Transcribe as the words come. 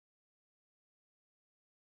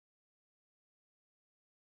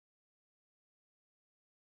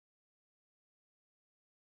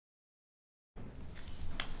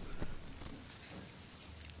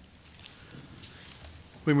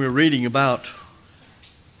When we were reading about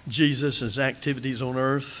Jesus and his activities on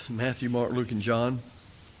earth, Matthew, Mark, Luke, and John,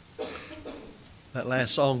 that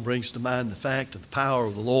last song brings to mind the fact of the power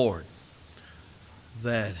of the Lord,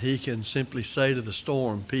 that he can simply say to the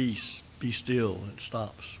storm, peace, be still, and it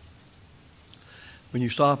stops. When you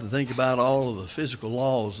stop and think about all of the physical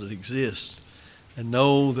laws that exist and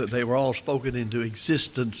know that they were all spoken into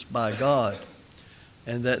existence by God,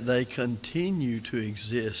 and that they continue to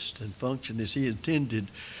exist and function as he intended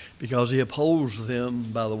because he upholds them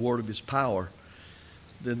by the word of his power,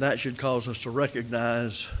 then that should cause us to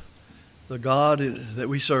recognize the God that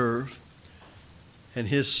we serve and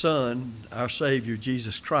his Son, our Savior,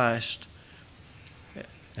 Jesus Christ,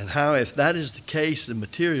 and how if that is the case in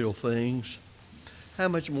material things, how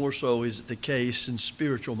much more so is it the case in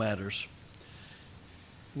spiritual matters?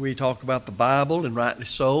 We talk about the Bible, and rightly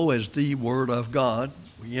so, as the Word of God.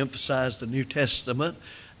 We emphasize the New Testament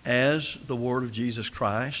as the Word of Jesus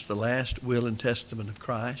Christ, the last will and testament of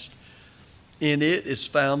Christ. In it is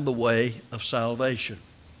found the way of salvation.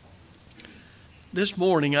 This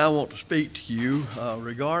morning I want to speak to you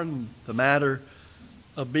regarding the matter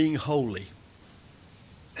of being holy.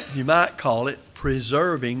 You might call it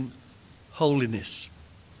preserving holiness.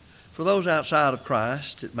 For those outside of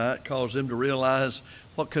Christ, it might cause them to realize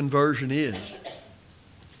what conversion is.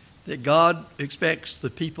 That God expects the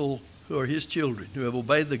people who are his children, who have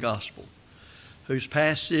obeyed the gospel, whose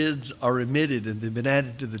past sins are remitted and they've been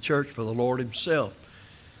added to the church by the Lord himself,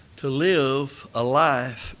 to live a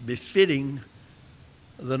life befitting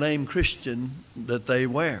the name Christian that they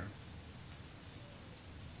wear.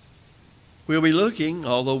 We'll be looking,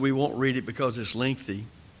 although we won't read it because it's lengthy,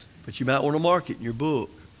 but you might want to mark it in your book,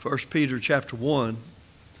 1 Peter chapter 1,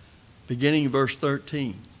 beginning in verse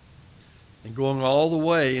 13, and going all the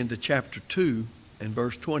way into chapter 2 and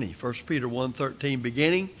verse 20. 1 Peter 1:13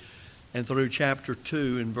 beginning and through chapter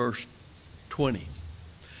 2 and verse 20.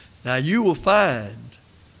 Now you will find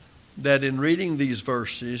that in reading these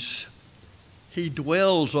verses, he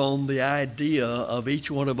dwells on the idea of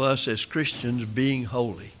each one of us as Christians being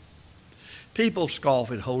holy. People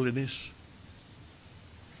scoff at holiness.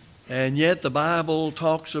 And yet the Bible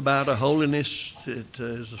talks about a holiness that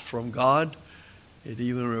is from God. It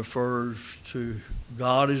even refers to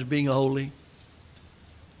God as being holy.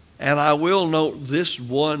 And I will note this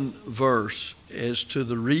one verse as to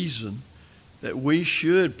the reason that we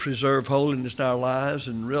should preserve holiness in our lives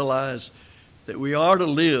and realize that we are to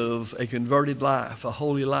live a converted life, a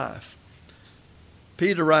holy life.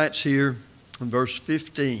 Peter writes here in verse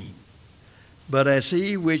 15, "But as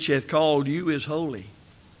he which hath called you is holy,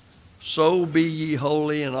 so be ye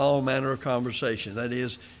holy in all manner of conversation," that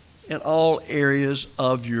is, in all areas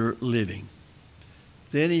of your living.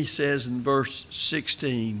 Then he says in verse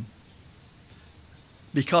 16,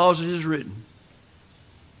 "Because it is written,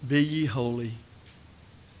 be ye holy,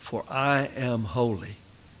 for I am holy."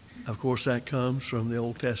 Of course, that comes from the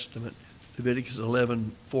Old Testament, Leviticus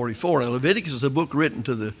 11:44. Now, Leviticus is a book written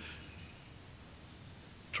to the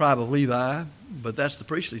tribe of Levi, but that's the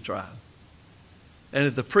priestly tribe. And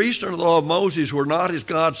if the priests under the law of Moses were not as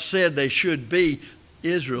God said they should be,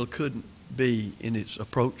 Israel couldn't be in its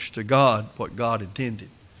approach to God what God intended.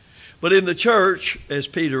 But in the church, as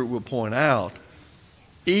Peter will point out,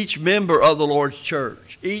 each member of the Lord's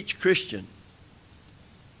church, each Christian,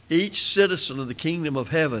 each citizen of the kingdom of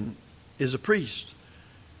heaven is a priest.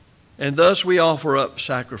 And thus we offer up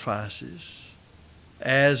sacrifices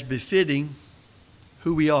as befitting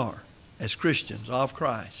who we are as Christians of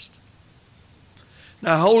Christ.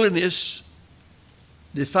 Now, holiness,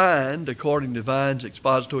 defined according to Vine's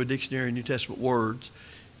Expository Dictionary of New Testament Words,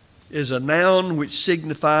 is a noun which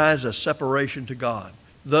signifies a separation to God.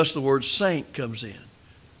 Thus the word saint comes in.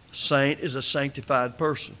 Saint is a sanctified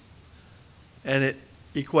person. And it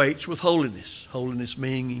equates with holiness. Holiness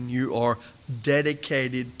meaning you are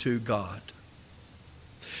dedicated to God.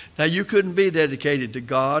 Now, you couldn't be dedicated to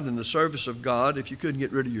God and the service of God if you couldn't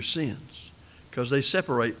get rid of your sins, because they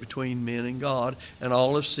separate between men and God, and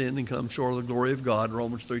all have sinned and come short of the glory of God,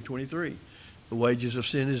 Romans 3:23. The wages of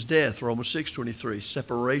sin is death, Romans 6:23,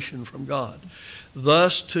 separation from God.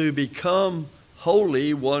 Thus, to become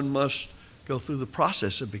holy, one must go through the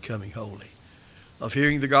process of becoming holy, of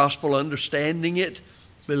hearing the gospel, understanding it,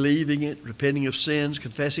 believing it, repenting of sins,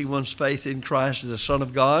 confessing one's faith in Christ as the Son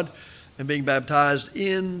of God, and being baptized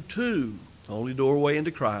into the only doorway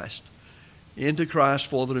into Christ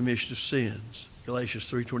for the remission of sins. Galatians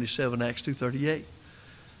 3:27, Acts 2:38.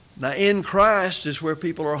 Now, in Christ is where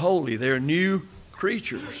people are holy. They're new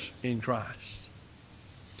creatures in Christ.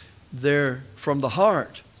 They're from the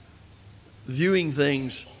heart, viewing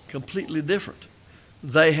things completely different.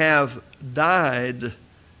 They have died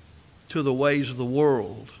to the ways of the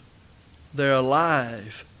world. They're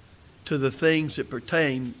alive to the things that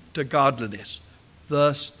pertain to godliness.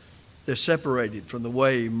 Thus, they're separated from the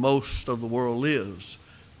way most of the world lives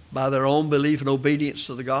by their own belief and obedience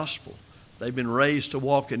to the gospel. They've been raised to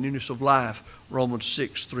walk in newness of life, Romans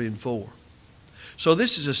 6, 3 and 4. So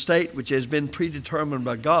this is a state which has been predetermined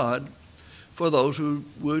by God for those who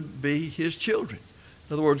would be his children.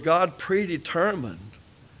 In other words, God predetermined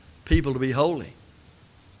people to be holy.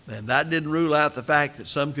 And that didn't rule out the fact that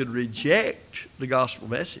some could reject the gospel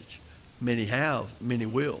message. Many have, many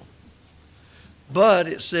will. But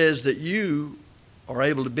it says that you are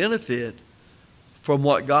able to benefit from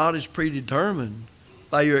what God has predetermined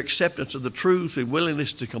by your acceptance of the truth and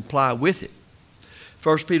willingness to comply with it.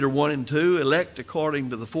 1 Peter 1 and 2, elect according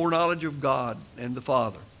to the foreknowledge of God and the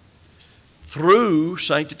Father, through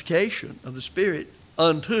sanctification of the Spirit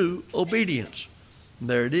unto obedience. And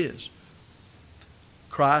there it is.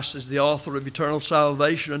 Christ is the author of eternal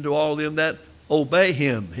salvation unto all them that obey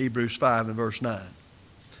him, Hebrews 5 and verse 9.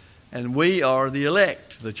 And we are the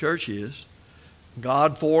elect, the church is.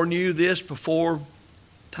 God foreknew this before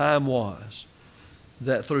time was,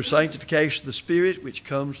 that through sanctification of the Spirit, which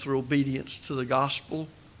comes through obedience to the gospel,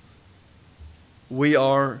 we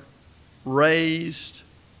are raised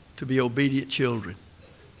to be obedient children,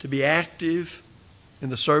 to be active in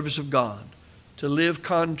the service of God, to live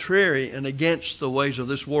contrary and against the ways of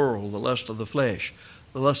this world, the lust of the flesh,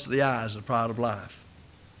 the lust of the eyes, and the pride of life.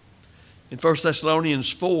 In 1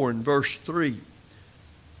 Thessalonians 4 and verse 3,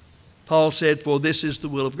 Paul said, for this is the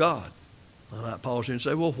will of God. Well, I pause here and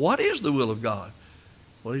say, well, what is the will of God?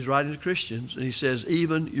 Well, he's writing to Christians, and he says,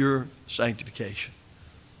 even your sanctification.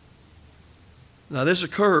 Now, this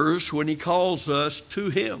occurs when he calls us to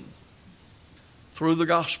him through the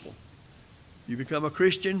gospel. You become a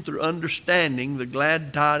Christian through understanding the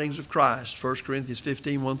glad tidings of Christ, 1 Corinthians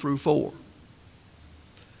 15, 1 through 4.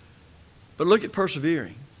 But look at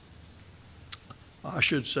persevering. I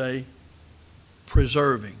should say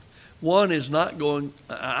preserving. One is not going,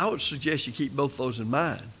 I would suggest you keep both those in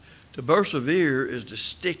mind. To persevere is to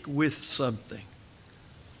stick with something.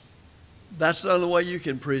 That's the only way you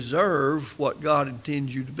can preserve what God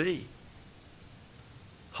intends you to be.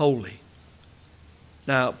 Holy.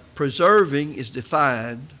 Now, preserving is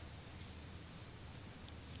defined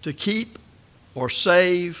to keep or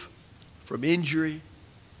save from injury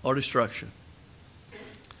or destruction.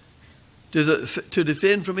 To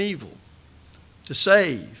defend from evil. To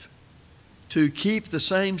save. To keep the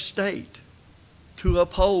same state. To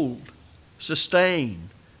uphold, sustain,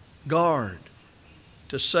 guard,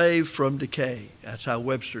 to save from decay. That's how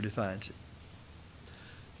Webster defines it.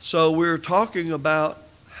 So we're talking about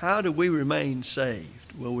how do we remain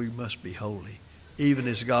saved? Well, we must be holy, even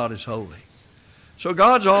as God is holy. So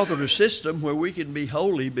God's authored a system where we can be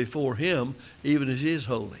holy before him, even as he is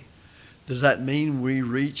holy. Does that mean we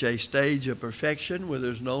reach a stage of perfection where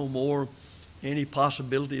there's no more any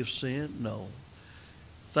possibility of sin? No.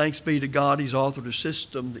 Thanks be to God, he's authored a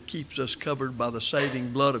system that keeps us covered by the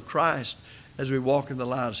saving blood of Christ as we walk in the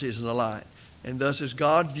light as he is in the light. And thus, as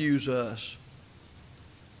God views us,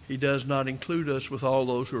 he does not include us with all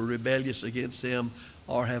those who are rebellious against him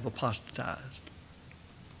or have apostatized.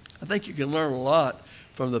 I think you can learn a lot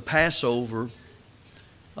from the Passover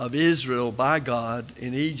of Israel by God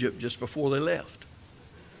in Egypt just before they left.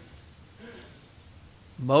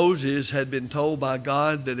 Moses had been told by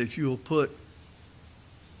God that if you'll put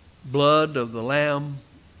blood of the lamb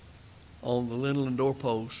on the lintel and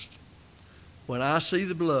doorpost, when I see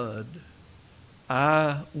the blood,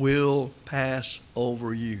 I will pass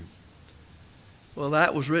over you. Well,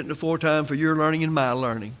 that was written aforetime for your learning and my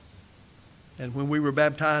learning. And when we were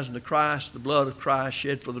baptized into Christ, the blood of Christ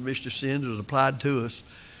shed for the remission of sins was applied to us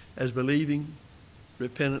as believing,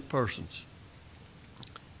 repentant persons.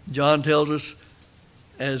 John tells us,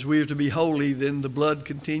 as we are to be holy, then the blood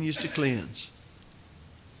continues to cleanse.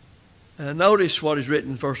 Notice what is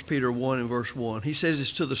written in 1 Peter 1 and verse 1. He says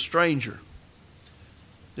it's to the stranger.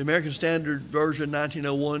 The American Standard Version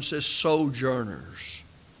 1901 says sojourners.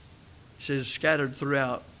 It says scattered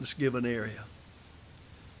throughout this given area.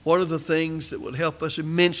 One of the things that would help us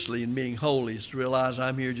immensely in being holy is to realize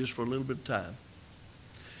I'm here just for a little bit of time.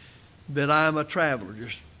 That I'm a traveler,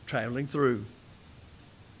 just traveling through.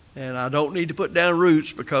 And I don't need to put down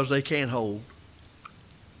roots because they can't hold.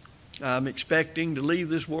 I'm expecting to leave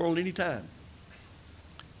this world anytime.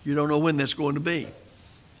 You don't know when that's going to be,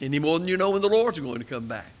 any more than you know when the Lord's going to come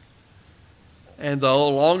back. And the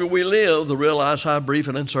longer we live, the realize how brief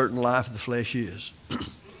and uncertain life the flesh is.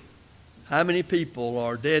 How many people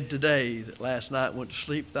are dead today that last night went to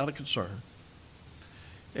sleep without a concern?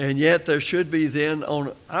 And yet there should be then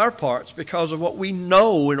on our parts, because of what we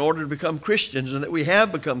know in order to become Christians and that we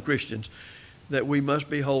have become Christians, that we must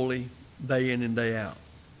be holy day in and day out.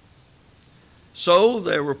 So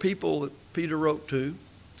there were people that Peter wrote to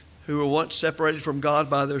who were once separated from God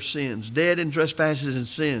by their sins, dead in trespasses and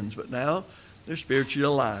sins, but now they're spiritually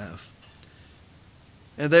alive.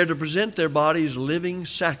 And they're to present their bodies living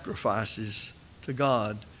sacrifices to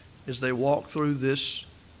God as they walk through this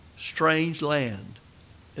strange land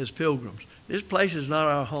as pilgrims. This place is not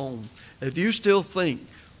our home. If you still think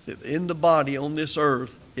that in the body on this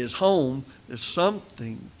earth is home, there's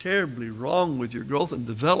something terribly wrong with your growth and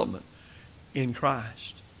development in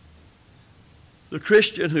Christ. The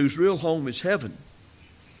Christian whose real home is heaven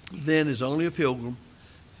then is only a pilgrim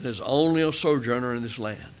and is only a sojourner in this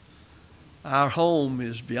land. Our home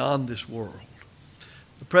is beyond this world.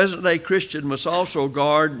 The present-day Christian must also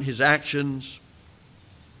guard his actions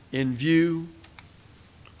in view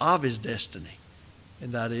of his destiny,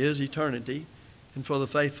 and that is eternity, and for the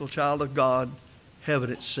faithful child of God,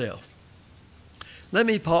 heaven itself. Let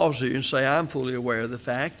me pause here and say I'm fully aware of the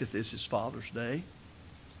fact that this is Father's Day,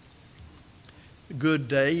 a good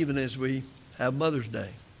day even as we have Mother's Day.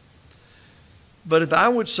 But if I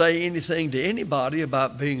would say anything to anybody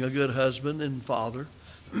about being a good husband and father,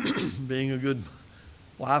 being a good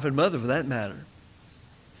wife and mother for that matter,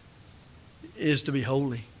 is to be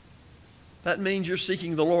holy. That means you're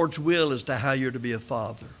seeking the Lord's will as to how you're to be a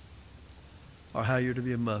father or how you're to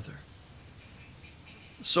be a mother.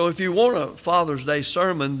 So if you want a Father's Day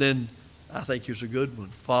sermon, then I think here's a good one.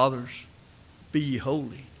 Fathers, be ye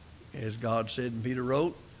holy, as God said and Peter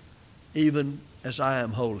wrote, even as I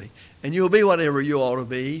am holy. And you'll be whatever you ought to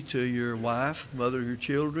be to your wife, mother of your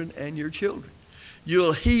children, and your children.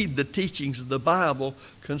 You'll heed the teachings of the Bible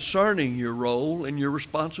concerning your role and your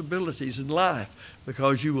responsibilities in life,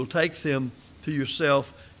 because you will take them to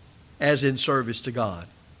yourself as in service to God.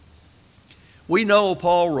 We know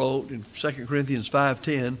Paul wrote in 2 Corinthians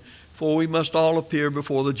 5:10, "For we must all appear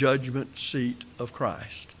before the judgment seat of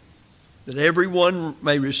Christ, that everyone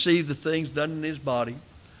may receive the things done in his body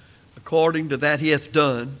according to that he hath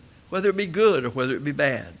done, whether it be good or whether it be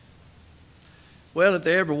bad." Well, if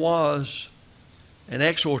there ever was an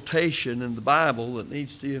exhortation in the Bible that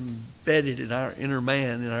needs to be embedded in our inner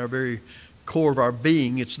man, in our very core of our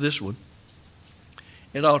being, it's this one.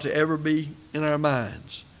 It ought to ever be in our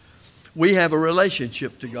minds. We have a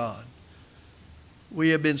relationship to God. We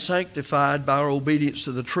have been sanctified by our obedience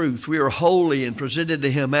to the truth. We are holy and presented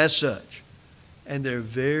to Him as such. And there are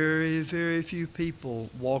very, very few people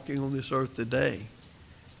walking on this earth today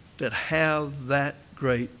that have that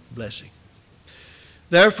great blessing.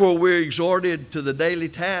 Therefore, we're exhorted to the daily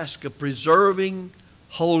task of preserving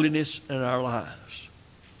holiness in our lives.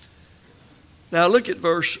 Now look at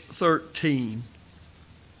verse 13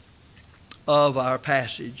 of our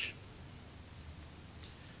passage.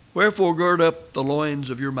 "Wherefore gird up the loins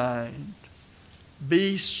of your mind,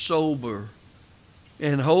 be sober,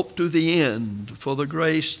 and hope to the end for the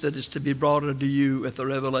grace that is to be brought unto you at the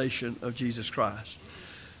revelation of Jesus Christ."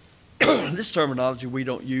 This terminology we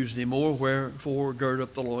don't use anymore. Wherefore gird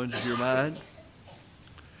up the loins of your mind.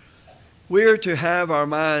 We're to have our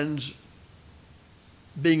minds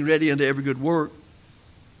being ready unto every good work,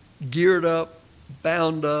 geared up,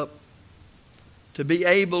 bound up, to be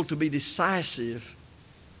able to be decisive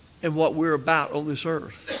in what we're about on this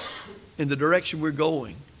earth, in the direction we're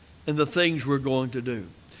going, and the things we're going to do.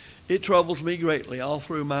 It troubles me greatly all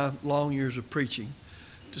through my long years of preaching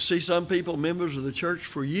to see some people, members of the church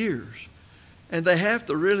for years, and they have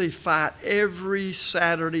to really fight every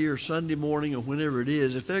Saturday or Sunday morning or whenever it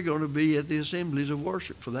is if they're going to be at the assemblies of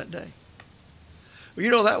worship for that day. Well,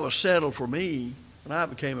 you know, that was settled for me when I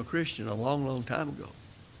became a Christian a long, long time ago.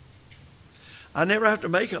 I never have to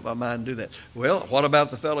make up my mind to do that. Well, what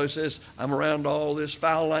about the fellow who says, I'm around all this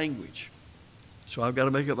foul language, so I've got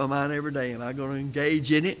to make up my mind every day. Am I going to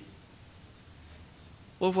engage in it?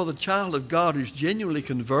 Well, for the child of God who's genuinely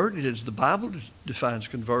converted, as the Bible defines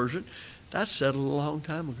conversion, that's settled a long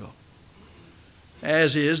time ago.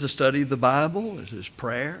 As is the study of the Bible, as is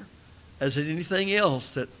prayer, as is anything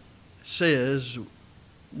else that says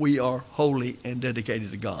we are holy and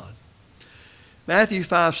dedicated to God. Matthew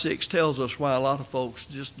 5:6 tells us why a lot of folks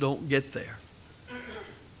just don't get there.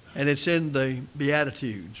 And it's in the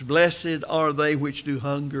Beatitudes. "Blessed are they which do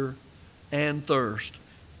hunger and thirst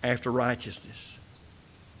after righteousness,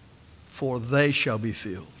 for they shall be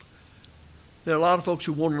filled." There are a lot of folks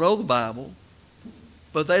who want to know the Bible,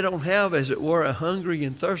 but they don't have, as it were, a hungry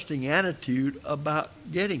and thirsting attitude about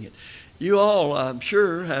getting it. You all, I'm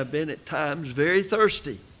sure, have been at times very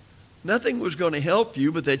thirsty. Nothing was going to help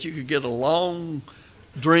you but that you could get a long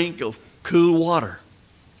drink of cool water.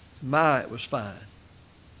 My, it was fine.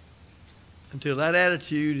 Until that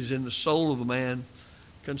attitude is in the soul of a man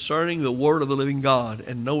concerning the Word of the living God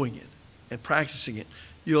and knowing it and practicing it,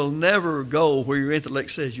 you'll never go where your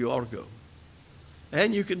intellect says you ought to go.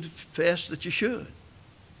 And you can confess that you should.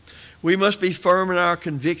 We must be firm in our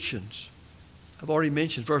convictions. I've already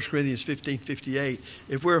mentioned 1 Corinthians 15:58.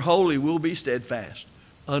 If we're holy, we'll be steadfast,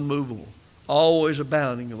 unmovable, always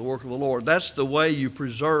abounding in the work of the Lord. That's the way you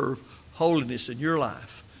preserve holiness in your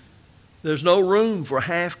life. There's no room for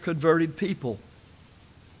half-converted people.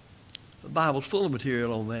 The Bible's full of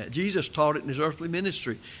material on that. Jesus taught it in his earthly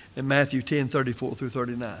ministry in Matthew 10:34 through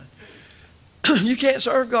 39. You can't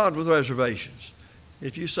serve God with reservations.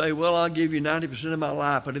 If you say, well, I'll give you 90% of my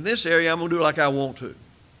life, but in this area I'm going to do it like I want to.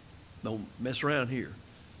 Don't mess around here.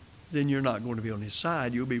 Then you're not going to be on his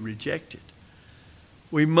side. You'll be rejected.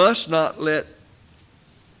 We must not let,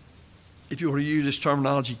 if you were to use this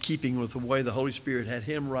terminology, keeping with the way the Holy Spirit had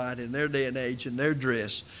him write in their day and age in their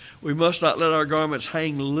dress, we must not let our garments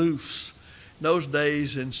hang loose. In those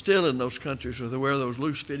days, and still in those countries where they wear those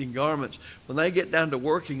loose-fitting garments, when they get down to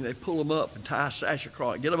working, they pull them up and tie a sash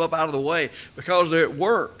across it, get them up out of the way because they're at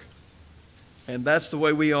work. And that's the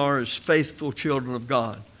way we are as faithful children of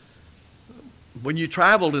God. When you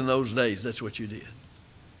traveled in those days, that's what you did.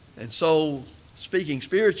 And so, speaking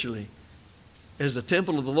spiritually, as the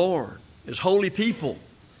temple of the Lord, as holy people,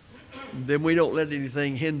 then we don't let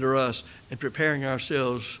anything hinder us in preparing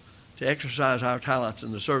ourselves to exercise our talents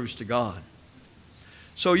in the service to God.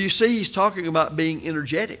 So you see, he's talking about being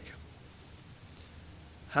energetic.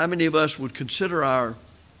 How many of us would consider our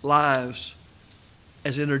lives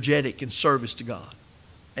as energetic in service to God,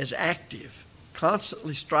 as active,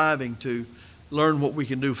 constantly striving to learn what we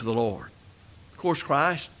can do for the Lord? Of course,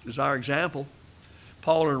 Christ is our example.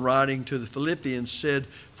 Paul, in writing to the Philippians, said,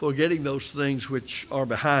 forgetting those things which are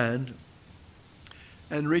behind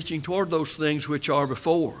and reaching toward those things which are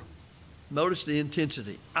before. Notice the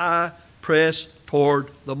intensity. I press toward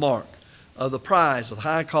the mark of the prize of the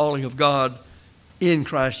high calling of God in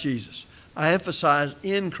Christ Jesus. I emphasize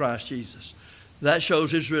in Christ Jesus. That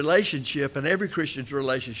shows his relationship and every Christian's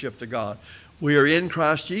relationship to God. We are in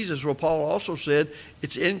Christ Jesus, where Paul also said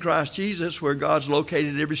it's in Christ Jesus where God's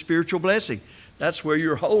located every spiritual blessing. That's where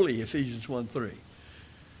you're holy, Ephesians 1:3.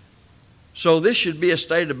 So this should be a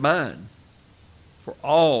state of mind for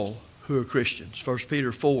all who are Christians. 1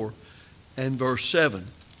 Peter 4 and verse 7.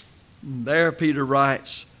 There Peter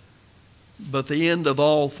writes, but the end of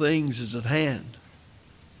all things is at hand.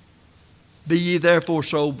 Be ye therefore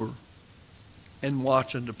sober and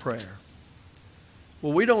watch unto prayer.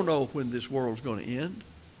 Well, we don't know when this world's going to end.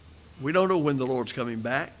 We don't know when the Lord's coming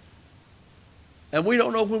back. And we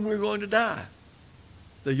don't know when we're going to die.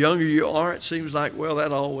 The younger you are, it seems like, well,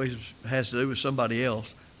 that always has to do with somebody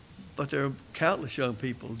else. But there are countless young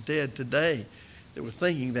people dead today that were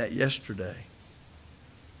thinking that yesterday.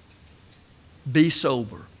 Be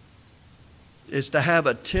sober. It's to have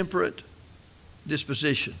a temperate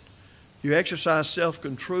disposition. You exercise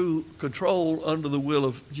self-control under the will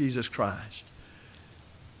of Jesus Christ.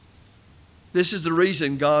 This is the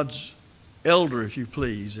reason God's elder, if you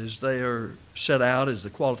please, as they are set out as the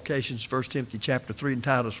qualifications, 1 Timothy chapter 3 and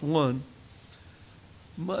Titus 1,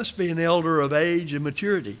 must be an elder of age and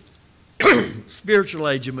maturity, spiritual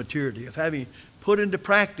age and maturity, of having put into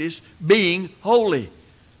practice being holy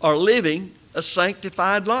or living a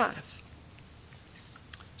sanctified life.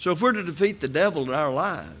 So if we're to defeat the devil in our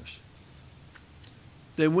lives,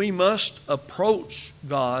 then we must approach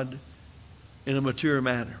God in a mature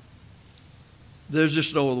manner. There's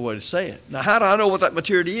just no other way to say it. Now, how do I know what that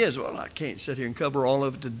maturity is? Well, I can't sit here and cover all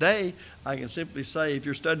of it today. I can simply say if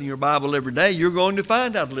you're studying your Bible every day, you're going to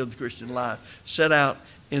find how to live the Christian life set out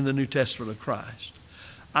in the New Testament of Christ.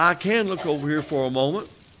 I can look over here for a moment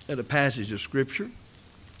at a passage of Scripture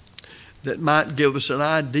that might give us an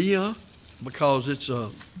idea, because it's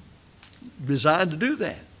designed to do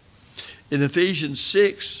that. In Ephesians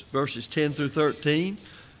 6, verses 10 through 13,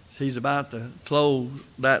 he's about to close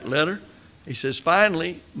that letter. He says,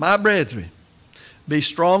 finally, my brethren, be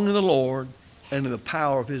strong in the Lord and in the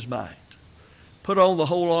power of his might. Put on the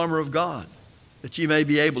whole armor of God, that ye may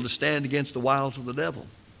be able to stand against the wiles of the devil.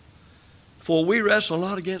 For we wrestle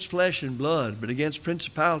not against flesh and blood, but against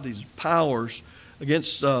principalities, powers,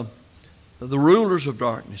 against the rulers of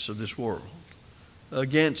darkness of this world,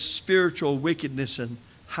 against spiritual wickedness in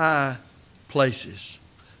high places.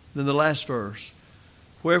 Then the last verse,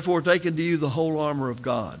 wherefore take unto you the whole armor of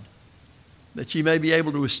God, that ye may be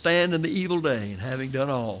able to withstand in the evil day, and having done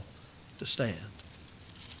all, to stand.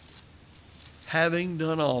 Having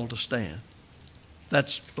done all, to stand.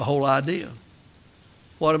 That's the whole idea.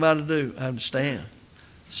 What am I to do? I am to stand.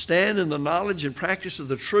 Stand in the knowledge and practice of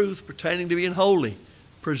the truth pertaining to being holy,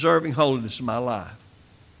 preserving holiness in my life.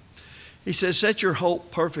 He says, set your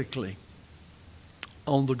hope perfectly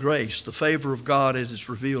on the grace, the favor of God as it's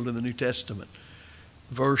revealed in the New Testament.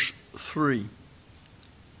 Verse 3.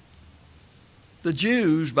 The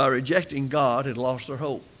Jews, by rejecting God, had lost their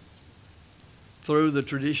hope. Through the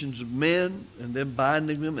traditions of men and them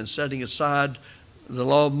binding them and setting aside the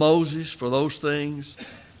law of Moses for those things,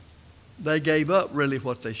 they gave up really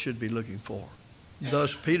what they should be looking for.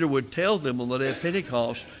 Thus Peter would tell them on the day of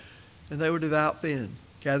Pentecost, and they were devout men,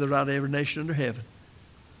 gathered out of every nation under heaven.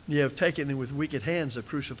 Ye have taken and with wicked hands have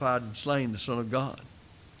crucified and slain the Son of God.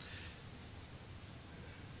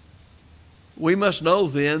 We must know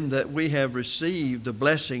then that we have received the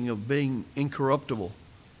blessing of being incorruptible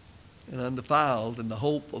and undefiled in the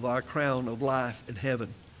hope of our crown of life in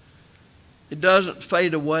heaven. It doesn't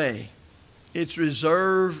fade away. It's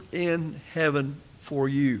reserved in heaven for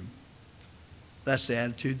you. That's the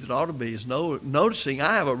attitude that ought to be, is noticing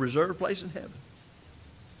I have a reserved place in heaven.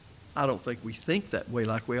 I don't think we think that way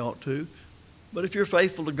like we ought to, but if you're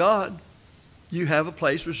faithful to God, you have a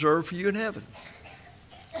place reserved for you in heaven.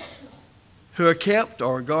 Who are kept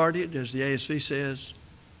or guarded, as the ASV says,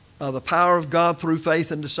 by the power of God through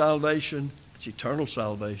faith unto salvation. It's eternal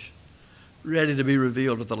salvation, ready to be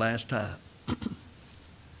revealed at the last time.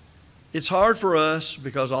 It's hard for us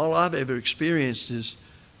because all I've ever experienced is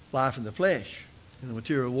life in the flesh, in the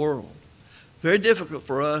material world. Very difficult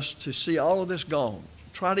for us to see all of this gone.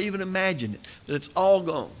 Try to even imagine it, that it's all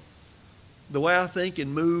gone. The way I think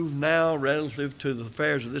and move now relative to the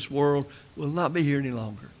affairs of this world will not be here any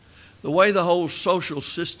longer. The way the whole social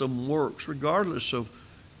system works, regardless of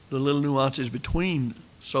the little nuances between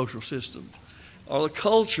social systems, or the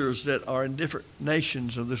cultures that are in different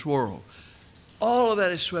nations of this world, all of that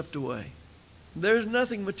is swept away. There's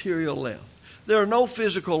nothing material left. There are no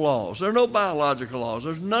physical laws. There are no biological laws.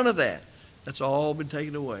 There's none of that. That's all been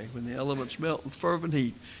taken away when the elements melt with fervent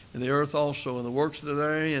heat, and the earth also, and the works that are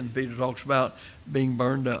therein, Peter talks about being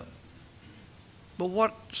burned up. But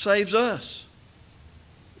what saves us?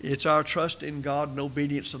 It's our trust in God and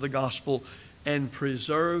obedience to the gospel and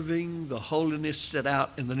preserving the holiness set out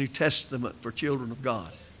in the New Testament for children of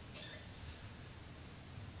God.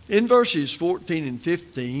 In verses 14 and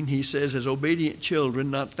 15, he says, as obedient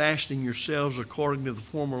children, not fashioning yourselves according to the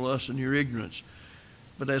former lusts in your ignorance,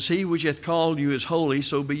 but as he which hath called you is holy,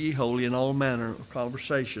 so be ye holy in all manner of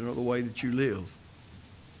conversation or the way that you live.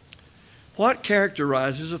 What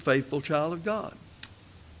characterizes a faithful child of God?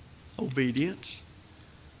 Obedience.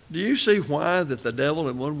 Do you see why that the devil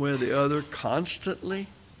in one way or the other constantly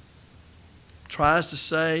tries to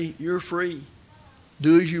say, you're free,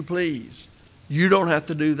 do as you please. You don't have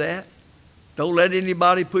to do that. Don't let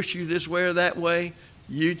anybody push you this way or that way.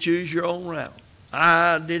 You choose your own route.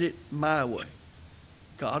 I did it my way.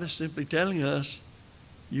 God is simply telling us,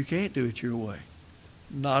 you can't do it your way.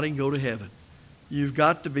 Not and go to heaven. You've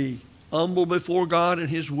got to be humble before God and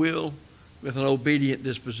his will with an obedient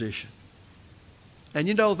disposition. And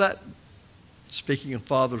you know that, speaking of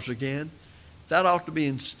fathers again, that ought to be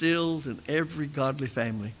instilled in every godly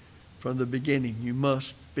family from the beginning. You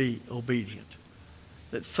must be obedient.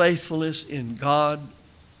 That faithfulness in God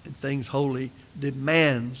and things holy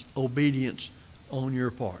demands obedience on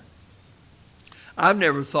your part. I've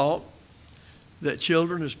never thought that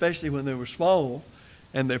children, especially when they were small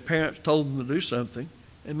and their parents told them to do something,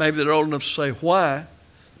 and maybe they're old enough to say why,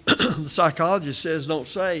 the psychologist says don't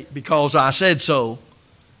say, because I said so.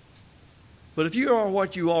 But if you are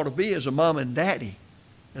what you ought to be as a mom and daddy,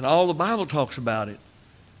 and all the Bible talks about it,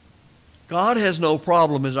 God has no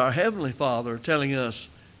problem as our Heavenly Father telling us,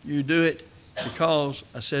 you do it because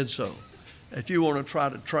I said so. If you want to try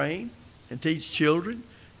to train and teach children,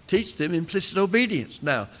 teach them implicit obedience.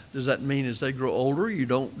 Now, does that mean as they grow older, you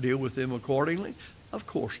don't deal with them accordingly? Of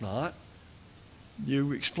course not.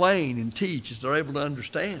 You explain and teach as they're able to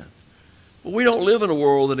understand. But we don't live in a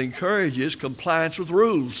world that encourages compliance with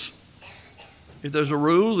rules. If there's a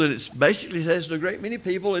rule that it basically says to a great many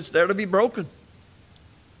people, it's there to be broken.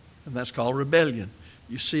 And that's called rebellion.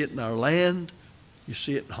 You see it in our land, you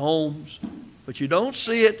see it in homes, but you don't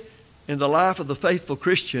see it in the life of the faithful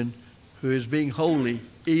Christian who is being holy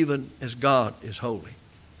even as God is holy.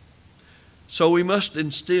 So we must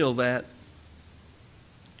instill that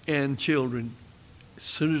in children as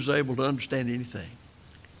soon as they're able to understand anything.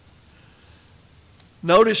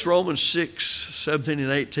 Notice Romans 6, 17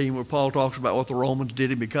 and 18, where Paul talks about what the Romans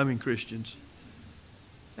did in becoming Christians.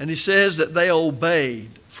 And he says that they obeyed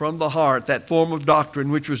from the heart that form of doctrine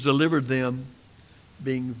which was delivered them,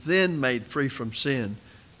 being then made free from sin,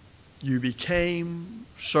 You became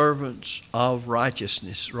servants of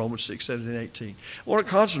righteousness, Romans 6, 17, 18. I want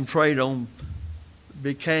to concentrate on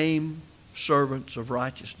became servants of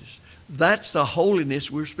righteousness. That's the holiness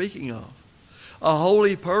we're speaking of. A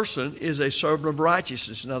holy person is a servant of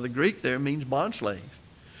righteousness. Now, the Greek there means bondslave.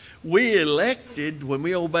 We elected, when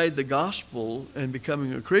we obeyed the gospel and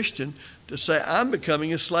becoming a Christian, to say, I'm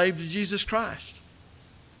becoming a slave to Jesus Christ.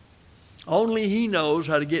 Only He knows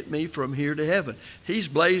how to get me from here to heaven. He's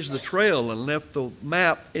blazed the trail and left the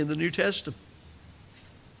map in the New Testament.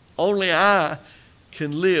 Only I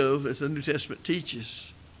can live as the New Testament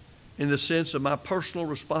teaches, in the sense of my personal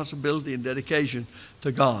responsibility and dedication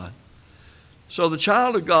to God. So the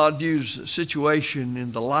child of God views the situation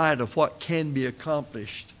in the light of what can be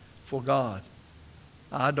accomplished for God.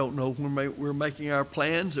 I don't know when we're making our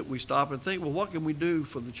plans that we stop and think, well, what can we do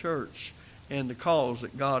for the church and the cause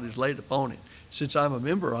that God has laid upon it? Since I'm a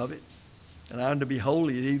member of it, and I'm to be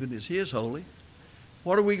holy even as He is holy,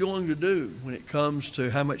 what are we going to do when it comes to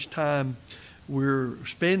how much time we're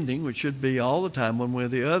spending, which should be all the time one way or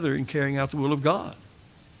the other, in carrying out the will of God?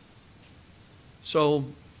 So,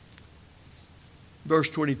 verse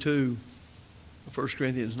 22 of 1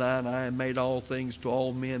 Corinthians 9, I have made all things to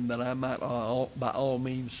all men that I might by all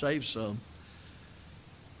means save some.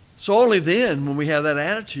 So only then, when we have that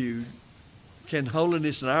attitude, can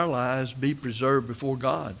holiness in our lives be preserved before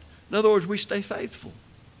God. In other words, we stay faithful.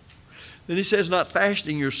 Then he says, not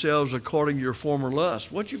fashioning yourselves according to your former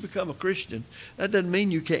lust. Once you become a Christian, that doesn't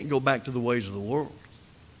mean you can't go back to the ways of the world.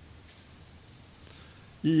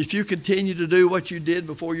 If you continue to do what you did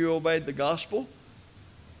before you obeyed the gospel,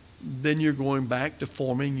 then you're going back to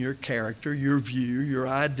forming your character, your view, your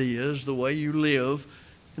ideas, the way you live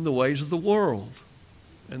in the ways of the world.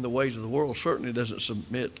 And the ways of the world certainly doesn't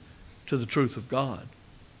submit to the truth of God.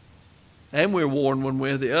 And we're warned one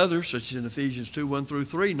way or the other, such as in Ephesians 2, 1 through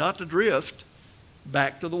 3, not to drift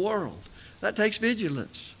back to the world. That takes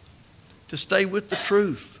vigilance, to stay with the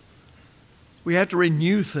truth. We have to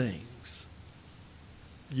renew things.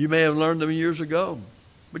 You may have learned them years ago,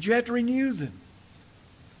 but you have to renew them.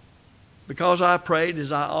 Because I prayed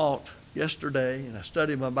as I ought yesterday, and I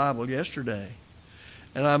studied my Bible yesterday,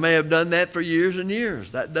 and I may have done that for years and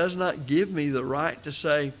years, that does not give me the right to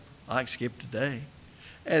say, I can skip today.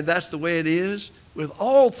 And that's the way it is with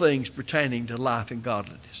all things pertaining to life and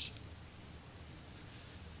godliness.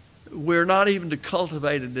 We're not even to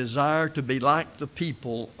cultivate a desire to be like the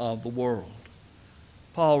people of the world.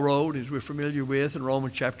 Paul wrote, as we're familiar with, in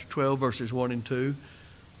Romans chapter 12, verses 1 and 2,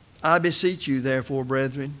 I beseech you, therefore,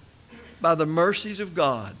 brethren, by the mercies of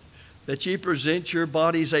God, that ye present your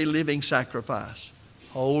bodies a living sacrifice,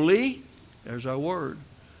 holy, there's our word,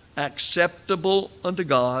 acceptable unto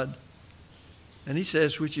God, and he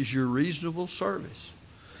says, which is your reasonable service.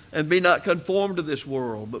 And be not conformed to this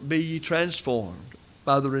world, but be ye transformed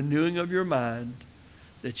by the renewing of your mind,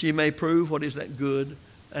 that ye may prove what is that good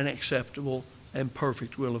and acceptable and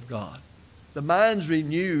perfect will of God. The mind's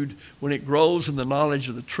renewed when it grows in the knowledge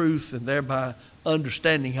of the truth and thereby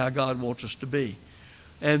understanding how God wants us to be.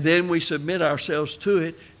 And then we submit ourselves to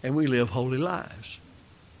it and we live holy lives.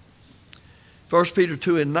 1 Peter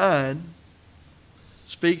 2 and 9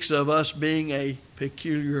 speaks of us being a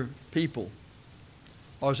peculiar people.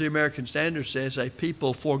 Or as the American Standard says, a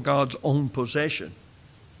people for God's own possession.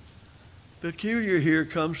 Peculiar here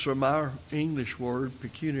comes from our English word,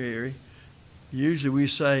 pecuniary. Usually we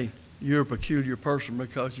say you're a peculiar person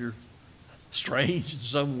because you're strange in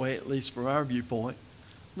some way, at least from our viewpoint.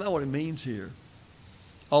 That's not what it means here.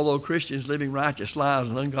 Although Christians living righteous lives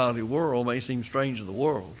in an ungodly world may seem strange to the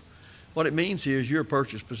world, what it means here is you're a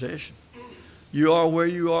purchased possession. You are where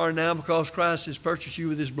you are now because Christ has purchased you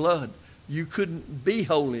with His blood. You couldn't be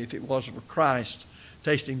holy if it wasn't for Christ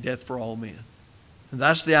tasting death for all men. And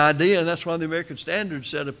that's the idea, and that's why the American Standard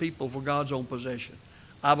said a people for God's own possession.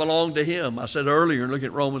 I belong to Him. I said earlier, look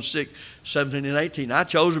at Romans 6, 17 and 18. I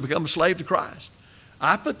chose to become a slave to Christ.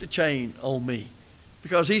 I put the chain on me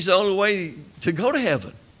because He's the only way to go to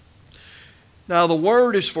heaven. Now, the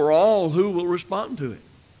word is for all who will respond to it.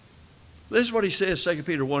 This is what he says, 2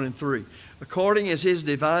 Peter 1 and 3. According as His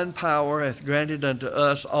divine power hath granted unto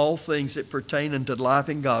us all things that pertain unto life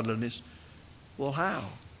and godliness. Well, how?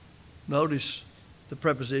 Notice the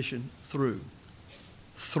preposition through.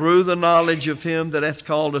 Through the knowledge of Him that hath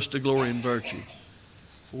called us to glory and virtue.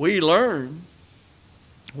 We learn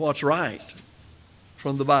what's right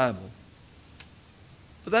from the Bible.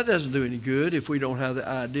 But that doesn't do any good if we don't have the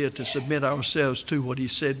idea to submit ourselves to what He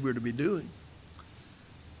said we're to be doing.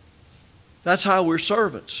 That's how we're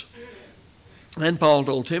servants. And Paul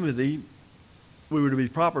told Timothy we were to be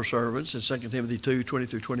proper servants in 2 Timothy 2, 20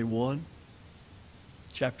 through 21.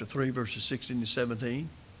 chapter 3, verses 16 and 17.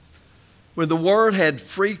 When the Word had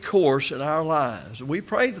free course in our lives, and we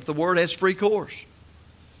pray that the Word has free course,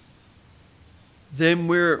 then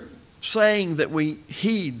we're saying that we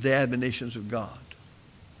heed the admonitions of God,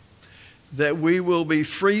 that we will be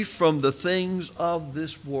free from the things of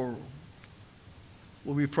this world.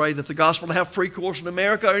 When we pray that the gospel will have free course in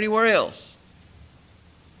America or anywhere else,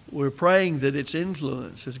 we're praying that its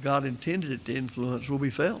influence, as God intended it to influence, will be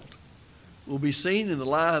felt, will be seen in the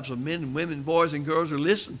lives of men and women, boys and girls who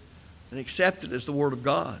listen and accept it as the Word of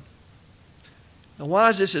God. Now, why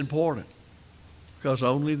is this important? Because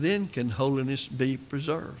only then can holiness be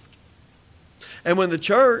preserved. And when the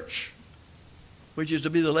church, which is to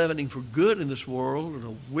be the leavening for good in this world, in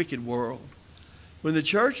a wicked world, when the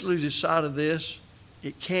church loses sight of this,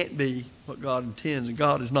 it can't be what God intends, and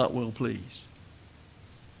God is not well pleased.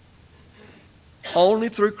 Only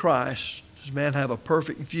through Christ does man have a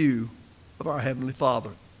perfect view of our Heavenly Father,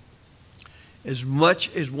 as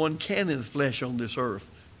much as one can in the flesh on this earth.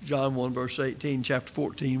 John 1, verse 18, chapter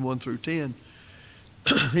 14, 1 through 10.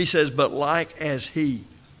 He says, but like as He.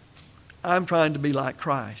 I'm trying to be like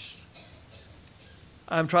Christ.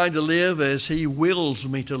 I'm trying to live as He wills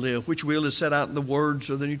me to live, which will is set out in the words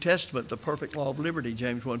of the New Testament, the perfect law of liberty,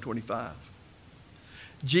 James 1:25.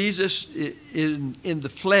 Jesus in the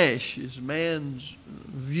flesh is man's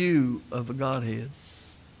view of the Godhead.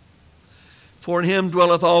 For in Him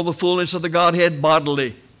dwelleth all the fullness of the Godhead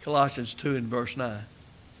bodily, Colossians 2 and verse 9.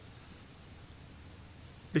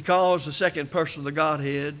 Because the second person of the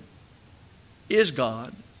Godhead is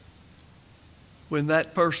God, when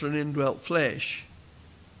that person indwelt flesh,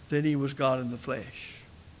 then He was God in the flesh.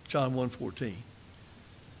 John 1:14.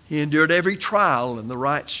 He endured every trial in the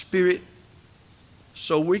right spirit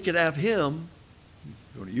so we could have Him,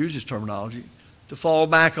 I'm going to use His terminology, to fall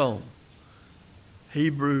back on.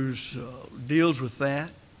 Hebrews deals with that.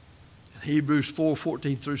 Hebrews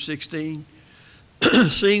 4:14 through 16.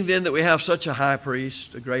 Seeing then that we have such a high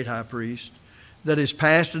priest, a great high priest, that is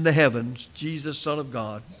passed into heavens, Jesus, Son of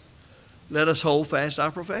God, let us hold fast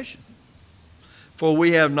our profession. For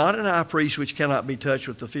we have not an high priest which cannot be touched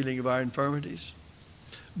with the feeling of our infirmities,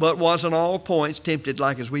 but was in all points tempted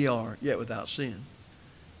like as we are, yet without sin.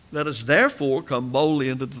 Let us therefore come boldly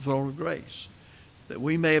into the throne of grace, that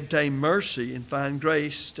we may obtain mercy and find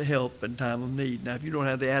grace to help in time of need. Now, if you don't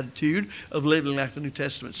have the attitude of living like the New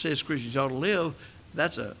Testament says Christians ought to live,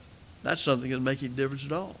 that's something that doesn't make any difference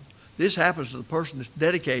at all. This happens to the person that's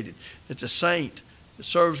dedicated, that's a saint, that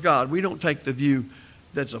serves God. We don't take the view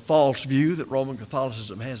that's a false view that Roman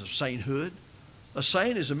Catholicism has of sainthood. A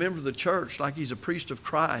saint is a member of the church, like he's a priest of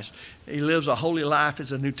Christ. He lives a holy life as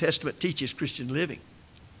the New Testament teaches Christian living.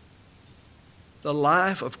 The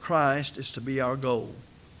life of Christ is to be our goal.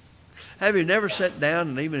 Have you never sat down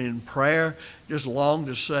and even in prayer just longed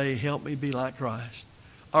to say, help me be like Christ?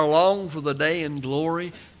 Or long for the day in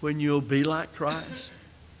glory when you'll be like Christ?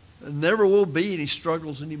 There never will be any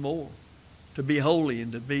struggles anymore to be holy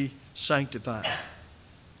and to be sanctified.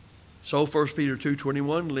 So 1 Peter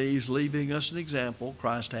 2:21 leaving us an example,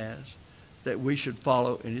 Christ has, that we should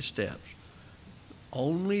follow in His steps.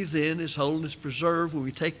 Only then is holiness preserved when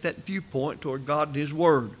we take that viewpoint toward God and His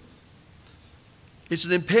Word. It's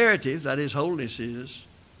an imperative, that is, holiness is,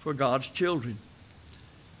 for God's children.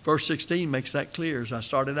 Verse 16 makes that clear, as I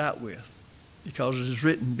started out with, because it is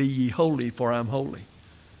written, be ye holy, for I am holy.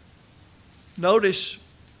 Notice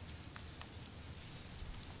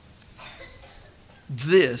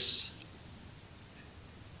this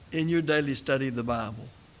in your daily study of the Bible.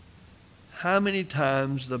 How many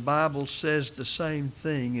times the Bible says the same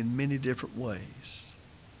thing in many different ways?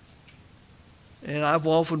 And I've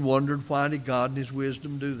often wondered, why did God in His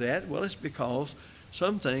wisdom do that? Well, it's because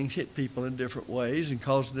some things hit people in different ways and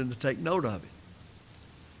cause them to take note of it.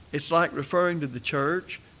 It's like referring to the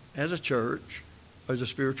church, or as a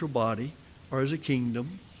spiritual body, or as a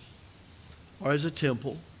kingdom, or as a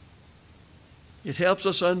temple. It helps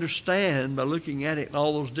us understand by looking at it in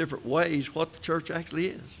all those different ways what the church actually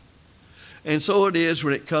is. And so it is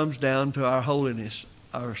when it comes down to our holiness,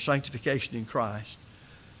 our sanctification in Christ.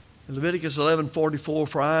 In Leviticus 11:44,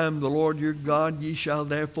 for I am the Lord your God, ye shall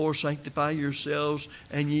therefore sanctify yourselves,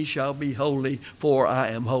 and ye shall be holy, for I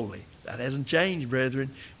am holy. That hasn't changed, brethren,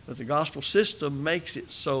 but the gospel system makes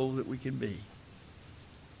it so that we can be.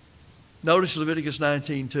 Notice Leviticus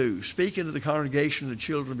 19:2, speaking to the congregation of the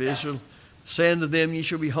children of Israel, saying to them, ye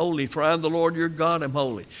shall be holy, for I am the Lord your God, am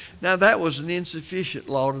holy. Now that was an insufficient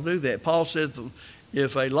law to do that. Paul said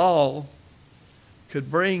if a law could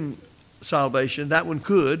bring salvation, that one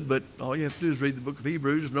could, but all you have to do is read the book of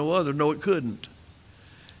Hebrews, if no other. No, it couldn't.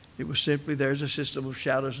 It was simply there's a system of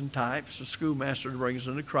shadows and types, a schoolmaster to bring us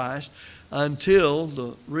into Christ, until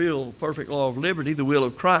the real perfect law of liberty, the will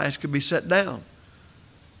of Christ, could be set down.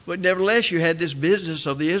 But nevertheless, you had this business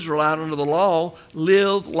of the Israelite under the law,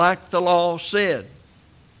 live like the law said.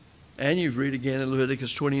 And you read again in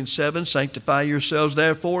Leviticus 20:7, sanctify yourselves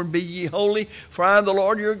therefore and be ye holy, for I am the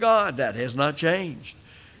Lord your God. That has not changed.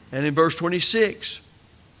 And in verse 26,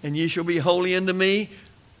 and ye shall be holy unto me,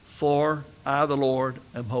 for I the Lord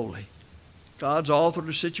am holy. God's altered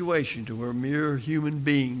a situation to where mere human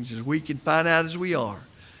beings, as weak and find out as we are,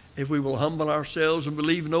 if we will humble ourselves and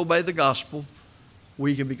believe and obey the gospel,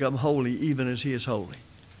 we can become holy even as he is holy.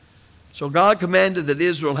 So God commanded that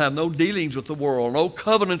Israel have no dealings with the world, no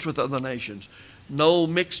covenants with other nations, no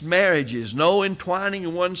mixed marriages, no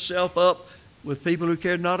entwining oneself up with people who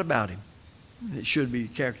cared not about him. And it should be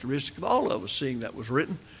characteristic of all of us, seeing that was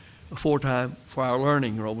written aforetime for our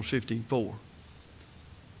learning, Romans 15:4.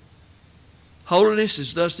 Holiness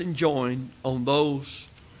is thus enjoined on those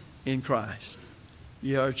in Christ.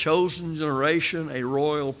 Ye are a chosen generation, a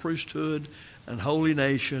royal priesthood, and holy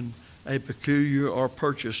nation, a peculiar or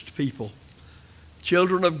purchased people.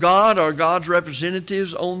 Children of God are God's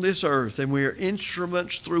representatives on this earth, and we are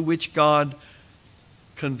instruments through which God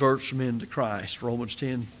converts men to Christ. Romans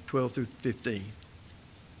 10:12-15.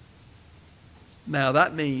 Now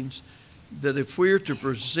that means that if we're to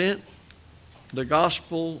present the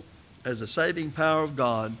gospel as the saving power of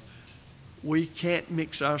God, we can't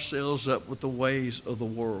mix ourselves up with the ways of the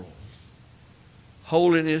world.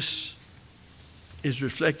 Holiness is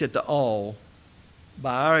reflected to all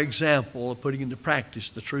by our example of putting into practice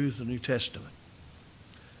the truth of the New Testament.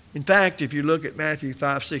 In fact, if you look at Matthew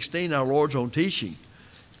 5:16, our Lord's own teaching,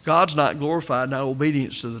 God's not glorified in our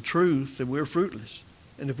obedience to the truth, and we're fruitless.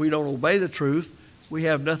 And if we don't obey the truth, we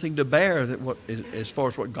have nothing to bear as far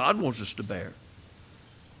as what God wants us to bear.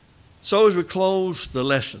 So as we close the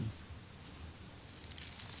lesson,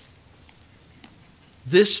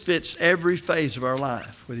 this fits every phase of our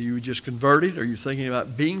life, whether you were just converted or you're thinking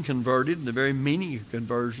about being converted and the very meaning of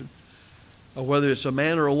conversion, or whether it's a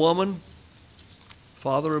man or a woman,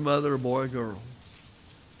 father or mother, or boy or girl.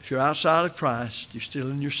 If you're outside of Christ, you're still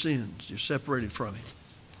in your sins. You're separated from him.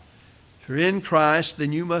 If you're in Christ,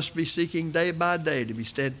 then you must be seeking day by day to be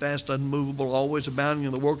steadfast, unmovable, always abounding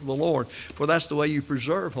in the work of the Lord. For that's the way you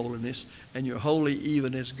preserve holiness, and you're holy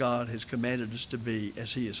even as God has commanded us to be,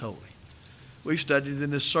 as he is holy. We've studied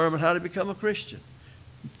in this sermon how to become a Christian.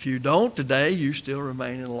 If you don't today, you still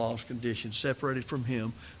remain in a lost condition, separated from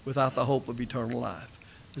him, without the hope of eternal life.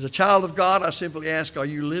 As a child of God, I simply ask, are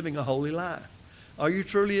you living a holy life? Are you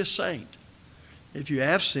truly a saint? If you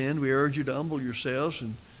have sinned, we urge you to humble yourselves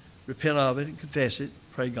and repent of it and confess it.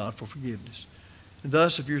 Pray God for forgiveness. And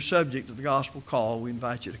thus, if you're subject to the gospel call, we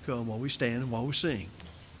invite you to come while we stand and while we sing.